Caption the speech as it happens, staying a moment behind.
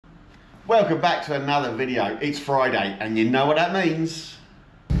Welcome back to another video. It's Friday and you know what that means.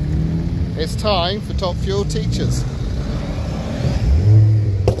 It's time for Top Fuel Teachers.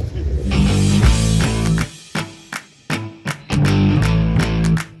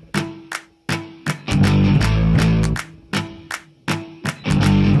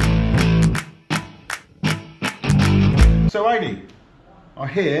 So Amy, I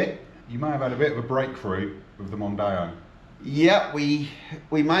hear you may have had a bit of a breakthrough with the Mondeo. Yep, we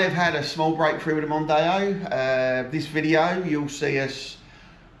may have had a small breakthrough with the Mondeo. This video you'll see us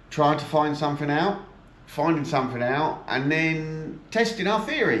trying to find something out, finding something out, and then testing our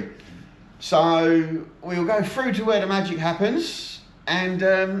theory. So we'll go through to where the magic happens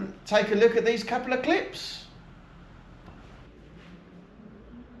and take a look at these couple of clips.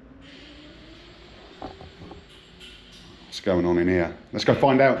 What's going on in here? Let's go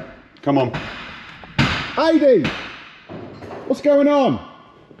find out. Come on. Heidi! What's going on?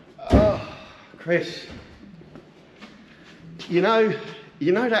 Oh, Chris. You know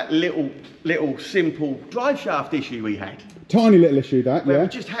that little simple drive shaft issue we had? Tiny little issue that, Where yeah. we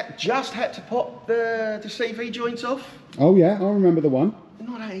just had to pop the CV joints off. Oh yeah, I remember the one.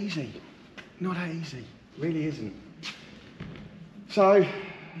 Not that easy. Not that easy. Really isn't. So,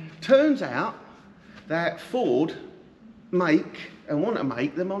 turns out that Ford want to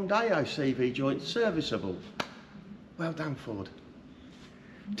make the Mondeo CV joints serviceable. Well done, Ford.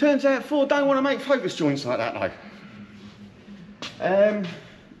 Turns out Ford don't want to make focus joints like that though.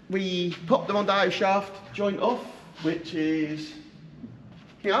 We popped the Mondeo shaft joint off, which is,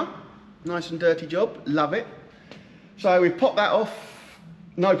 you know, nice and dirty job, love it. So we popped that off,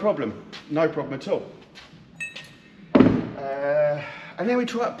 no problem at all. And then we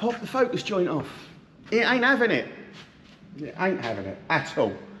try to pop the focus joint off. It ain't having it. It ain't having it at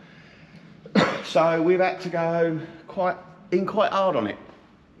all. So we've had to go quite hard on it.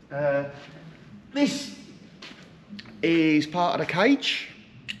 This is part of the cage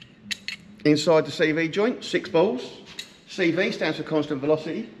inside the CV joint, 6 balls. CV stands for constant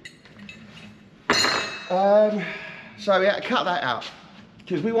velocity. So we had to cut that out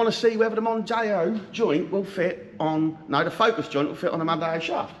because we want to see whether the Mondeo joint will fit on, no, the focus joint will fit on the Mondeo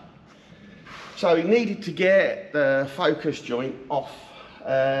shaft. So we needed to get the focus joint off,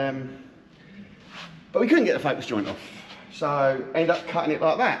 but we couldn't get the focus joint off. So ended up cutting it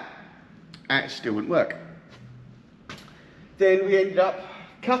like that, and it still wouldn't work. Then we ended up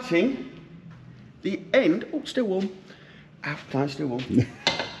cutting the end, oh, still warm. Oh, no, it's still warm.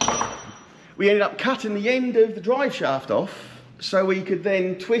 We ended up cutting the end of the drive shaft off so we could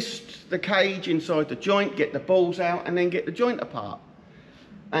then twist the cage inside the joint, get the balls out, and then get the joint apart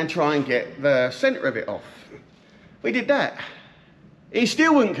and try and get the centre of it off. We did that. It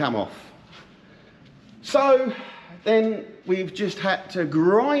still wouldn't come off. So then we've just had to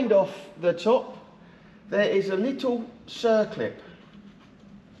grind off the top. There is a little circlip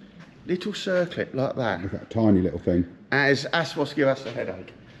like that. Look at that tiny little thing. As that's what's give us a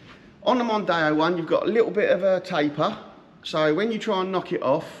headache. On the Mondeo one, you've got a little bit of a taper. So when you try and knock it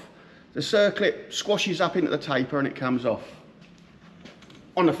off, the circlip squashes up into the taper and it comes off.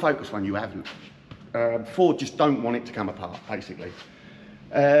 On the Focus one, you haven't. Ford just don't want it to come apart, basically.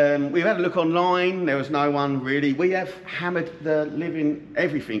 We've had a look online, there was no one really. We have hammered the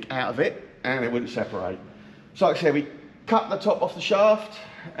everything out of it and it wouldn't separate. So like I said, we cut the top off the shaft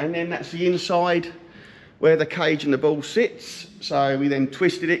and then that's the inside where the cage and the ball sits. So we then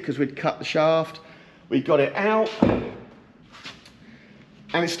twisted it because we'd cut the shaft. We got it out and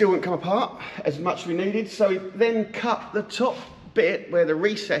it still wouldn't come apart as much as we needed. So we then cut the top bit where the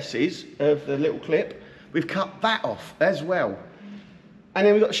recess is of the little clip. We've cut that off as well. And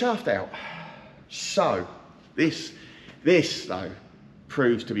then we got the shaft out. So this though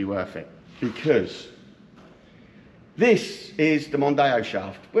proves to be worth it because this is the Mondeo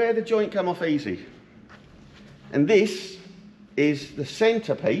shaft where the joint come off easy. And this is the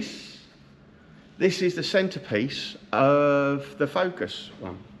centerpiece. This is the centerpiece of the Focus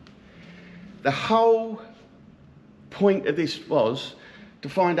one. The whole point of this was to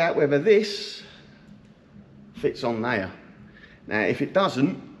find out whether this fits on there. Now, if it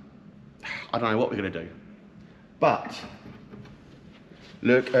doesn't, I don't know what we're going to do. But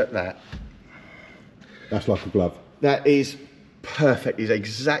look at that. That's like a glove. That is perfect. Is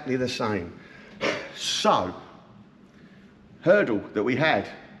exactly the same. So, hurdle that we had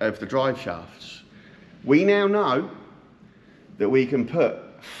of the drive shafts, we now know that we can put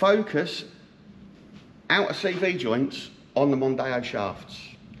Focus outer CV joints on the Mondeo shafts.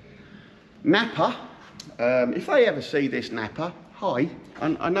 Napa, if they ever see this, Napa, hi.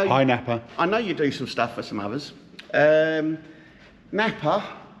 I know. Hi, Napa. I know you do some stuff for some others. Napa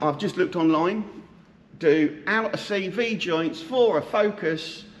I've just looked online, do outer CV joints for a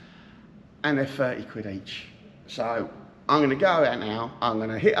Focus, and they're 30 quid each. So I'm going to go out now, I'm going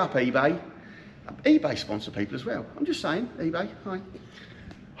to hit up eBay. eBay sponsor people as well. I'm just saying, eBay, hi.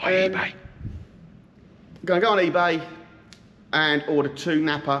 Hi, eBay. I'm going to go on eBay and order 2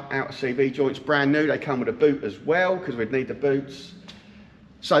 Napa outer CV joints, brand new. They come with a boot as well, because we'd need the boots.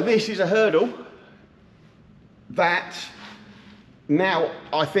 So this is a hurdle that now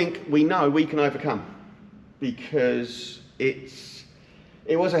I think we know we can overcome, because it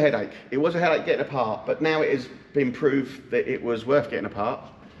was a headache. It was a headache getting apart, but now it has been proved that it was worth getting apart.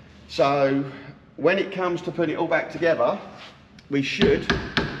 So when it comes to putting it all back together, we should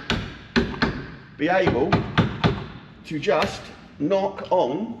be able to just knock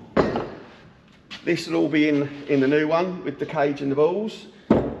on. This will all be in the new one with the cage and the balls.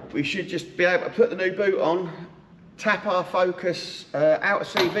 We should just be able to put the new boot on, tap our Focus outer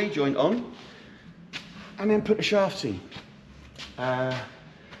CV joint on, and then put the shafts in.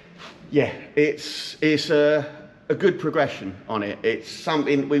 Yeah, it's a good progression on it. It's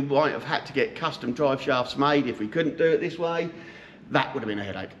something we might have had to get custom drive shafts made if we couldn't do it this way. That would have been a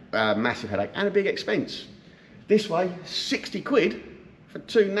headache, massive headache, and a big expense. This way, 60 quid for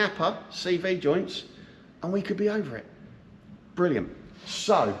 2 Napa CV joints, and we could be over it. Brilliant.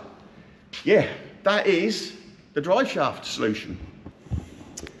 So, yeah, that is the drive shaft solution.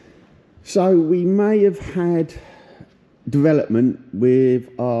 So we may have had development with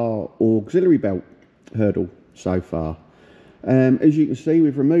our auxiliary belt hurdle so far. As you can see,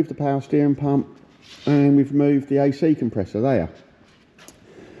 we've removed the power steering pump and we've removed the AC compressor there.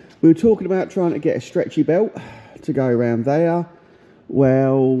 We were talking about trying to get a stretchy belt to go around there.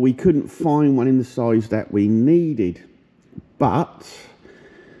 Well, we couldn't find one in the size that we needed, but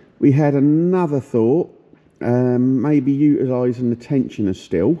we had another thought, maybe utilising the tensioner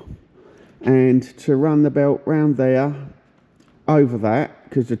still, and to run the belt round there, over that,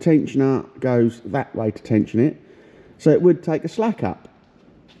 because the tensioner goes that way to tension it, so it would take a slack up.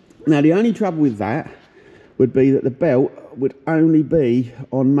 Now the only trouble with that would be that the belt would only be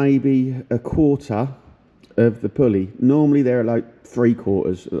on maybe a quarter of the pulley. Normally they're like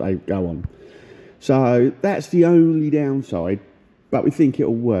 3/4 that they go on. So that's the only downside, but we think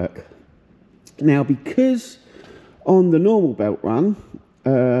it'll work. Now, because on the normal belt run,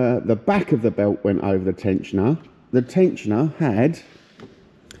 the back of the belt went over the tensioner had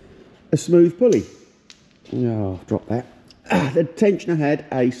a smooth pulley. Oh, drop that. The tensioner had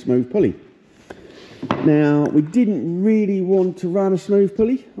a smooth pulley. Now, we didn't really want to run a smooth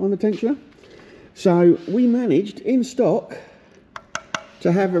pulley on the tensioner, so we managed in stock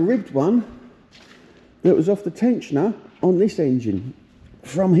to have a ribbed one that was off the tensioner on this engine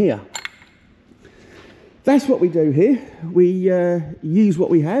from here. That's what we do here. We use what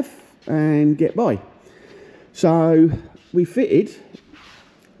we have and get by. So we fitted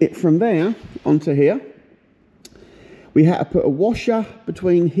it from there onto here. We had to put a washer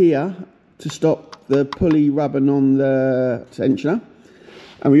between here to stop the pulley rubbing on the tensioner,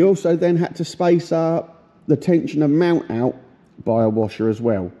 and we also then had to space up the tensioner mount out by a washer as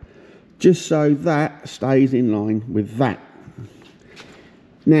well, just so that stays in line with that.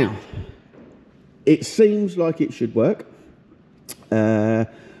 Now, it seems like it should work.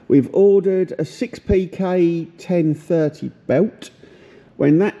 We've ordered a 6PK 1030 belt.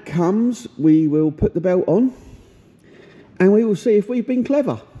 When that comes, we will put the belt on and we will see if we've been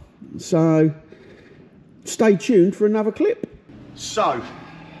clever. So stay tuned for another clip. So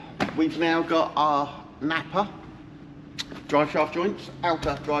we've now got our Napa drive shaft joints,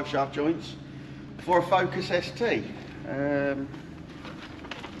 outer drive shaft joints for a Focus ST.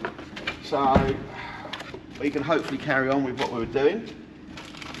 So we can hopefully carry on with what we were doing.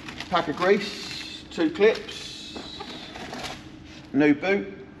 Pack of grease, 2 clips, new boot,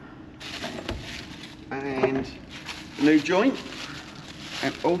 and new joint.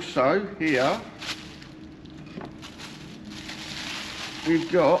 And also here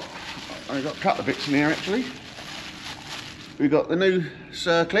we've got, I've got a couple of bits in here actually. We've got the new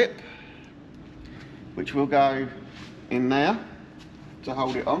circlip, which will go in there to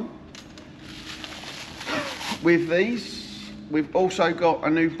hold it on. With these, we've also got a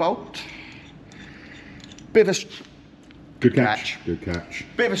new bolt. Bit of a good catch. Good catch.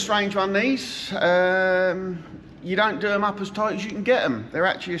 Bit of a strange one, these. You don't do them up as tight as you can get them. They're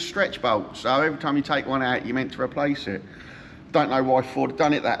actually a stretch bolt, so every time you take one out, you're meant to replace it. Don't know why Ford have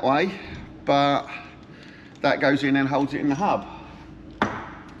done it that way, but that goes in and holds it in the hub.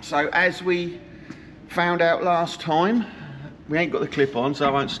 So as we found out last time, we ain't got the clip on, so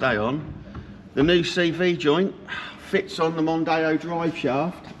I won't stay on. The new CV joint fits on the Mondeo drive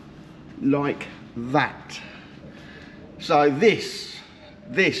shaft like that. So this,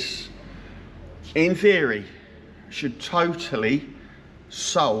 in theory, should totally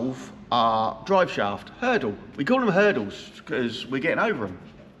solve our drive shaft hurdle. We call them hurdles because we're getting over them.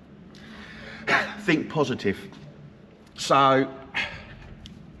 Think positive. So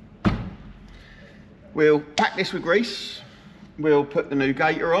we'll pack this with grease. We'll put the new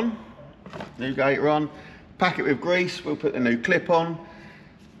gator on. Pack it with grease. We'll put the new clip on,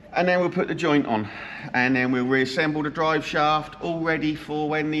 and then we'll put the joint on, and then we'll reassemble the drive shaft, all ready for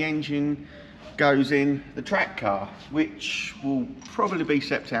when the engine goes in the track car, which will probably be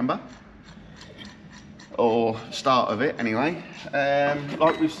September or start of it anyway.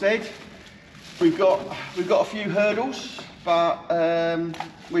 Like we've said, we've got a few hurdles, but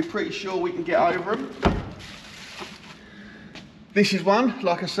we're pretty sure we can get over them. This is one,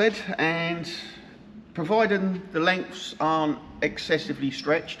 like I said, and providing the lengths aren't excessively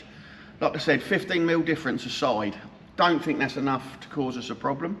stretched, like I said, 15mm difference aside, don't think that's enough to cause us a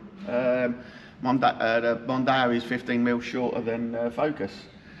problem. The Mondeo is 15mm shorter than Focus,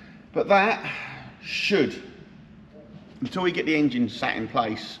 but that should, until we get the engine sat in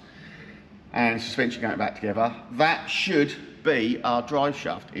place and suspension going back together, that should be our drive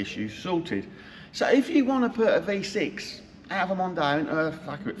shaft issue sorted. So if you want to put a V6 out of a Mondeo into a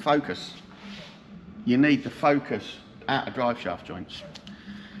Focus, you need the Focus out of drive shaft joints.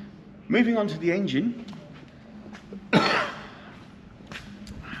 Moving on to the engine,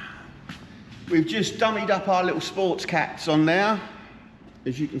 we've just dummied up our little sports cats on there,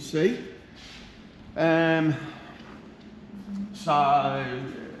 as you can see. So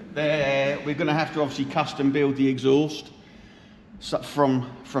there, we're going to have to obviously custom build the exhaust. So from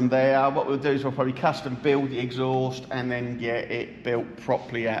there, what we'll do is we'll probably custom build the exhaust and then get it built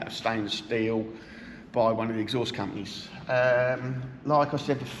properly out of stainless steel by one of the exhaust companies. Like I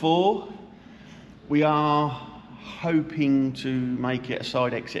said before, we are hoping to make it a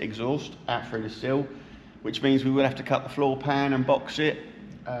side exit exhaust out through the sill, which means we will have to cut the floor pan and box it,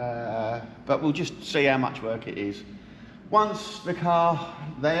 but we'll just see how much work it is. Once the car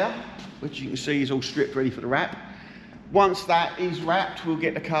there, which you can see is all stripped ready for the wrap, once that is wrapped, we'll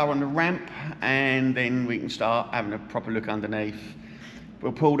get the car on the ramp and then we can start having a proper look underneath.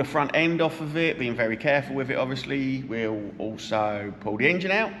 We'll pull the front end off of it, being very careful with it obviously. We'll also pull the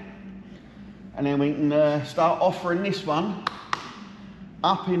engine out, and then we can start offering this one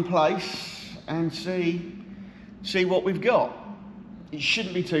up in place and see what we've got. It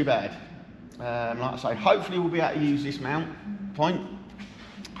shouldn't be too bad. Like I say, hopefully we'll be able to use this mount point,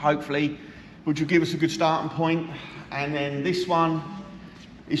 hopefully, which will give us a good starting point. And then this one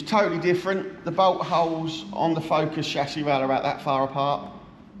is totally different. The bolt holes on the Focus chassis rail are about that far apart.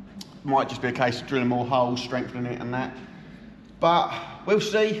 Might just be a case of drilling more holes, strengthening it and that. But we'll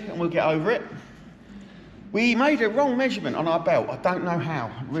see and we'll get over it. We made a wrong measurement on our belt. I don't know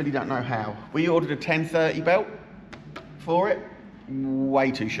how, really don't know how. We ordered a 1030 belt for it,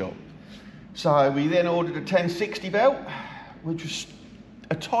 way too short. So we then ordered a 1060 belt, which was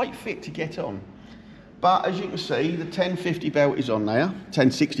a tight fit to get on. But as you can see, the 1050 belt is on there,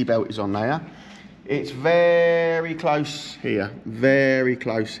 1060 belt is on there. It's very close here, very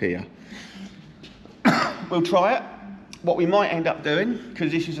close here. We'll try it. What we might end up doing,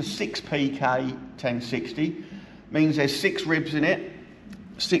 because this is a 6PK 1060, means there's 6 ribs in it,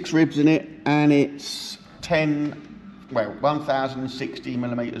 and it's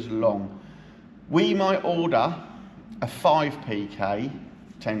 1060mm long. We might order a 5PK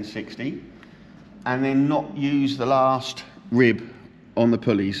 1060 and then not use the last rib on the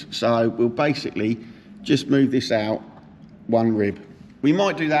pulleys. So we'll basically just move this out one rib. We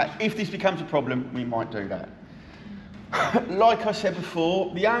might do that. If this becomes a problem, we might do that. Like I said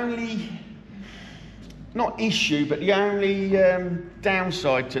before, the only, not issue, but the only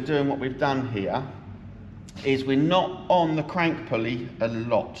downside to doing what we've done here is we're not on the crank pulley a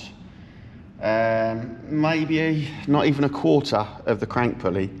lot. Maybe not even a quarter of the crank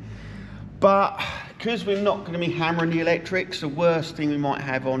pulley. But because we're not going to be hammering the electrics, the worst thing we might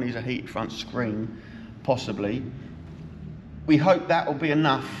have on is a heated front screen, possibly. We hope that will be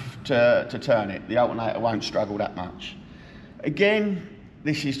enough to turn it. The alternator won't struggle that much. Again,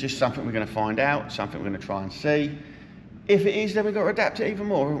 this is just something we're going to find out, something we're going to try and see. If it is, then we've got to adapt it even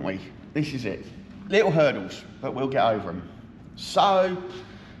more, haven't we? This is it. Little hurdles, but we'll get over them. So,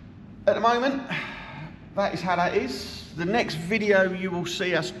 at the moment, that is how that is. The next video you will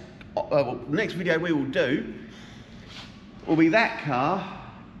see us, the next video we will do will be that car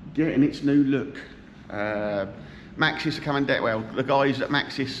getting its new look. Maxis are coming down, well, the guys at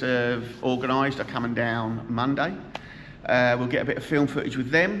Maxis have organised are coming down Monday. We'll get a bit of film footage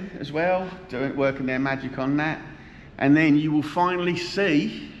with them as well, working their magic on that. And then you will finally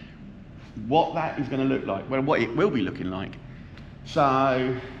see what that is going to look like, well, what it will be looking like.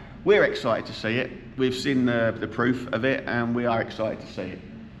 So we're excited to see it. We've seen the proof of it and we are excited to see it.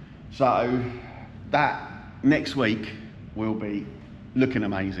 So that next week will be looking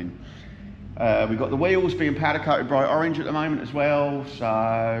amazing. We've got the wheels being powder coated bright orange at the moment as well.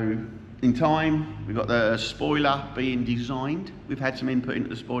 So in time, we've got the spoiler being designed. We've had some input into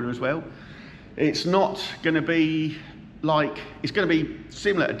the spoiler as well. It's not going to be like, it's going to be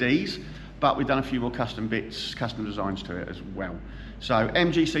similar to D's, but we've done a few more custom bits, custom designs to it as well. So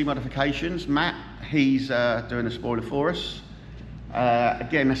MGC Modifications, Matt, he's doing a spoiler for us.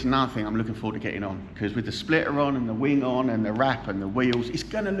 Again, that's another thing I'm looking forward to getting on, because with the splitter on and the wing on and the wrap and the wheels, it's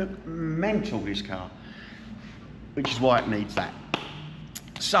going to look mental, this car, which is why it needs that.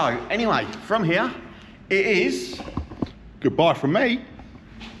 So anyway, from here, it is Goodbye from me.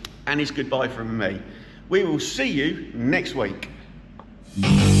 and it's goodbye from me. We will see you next week.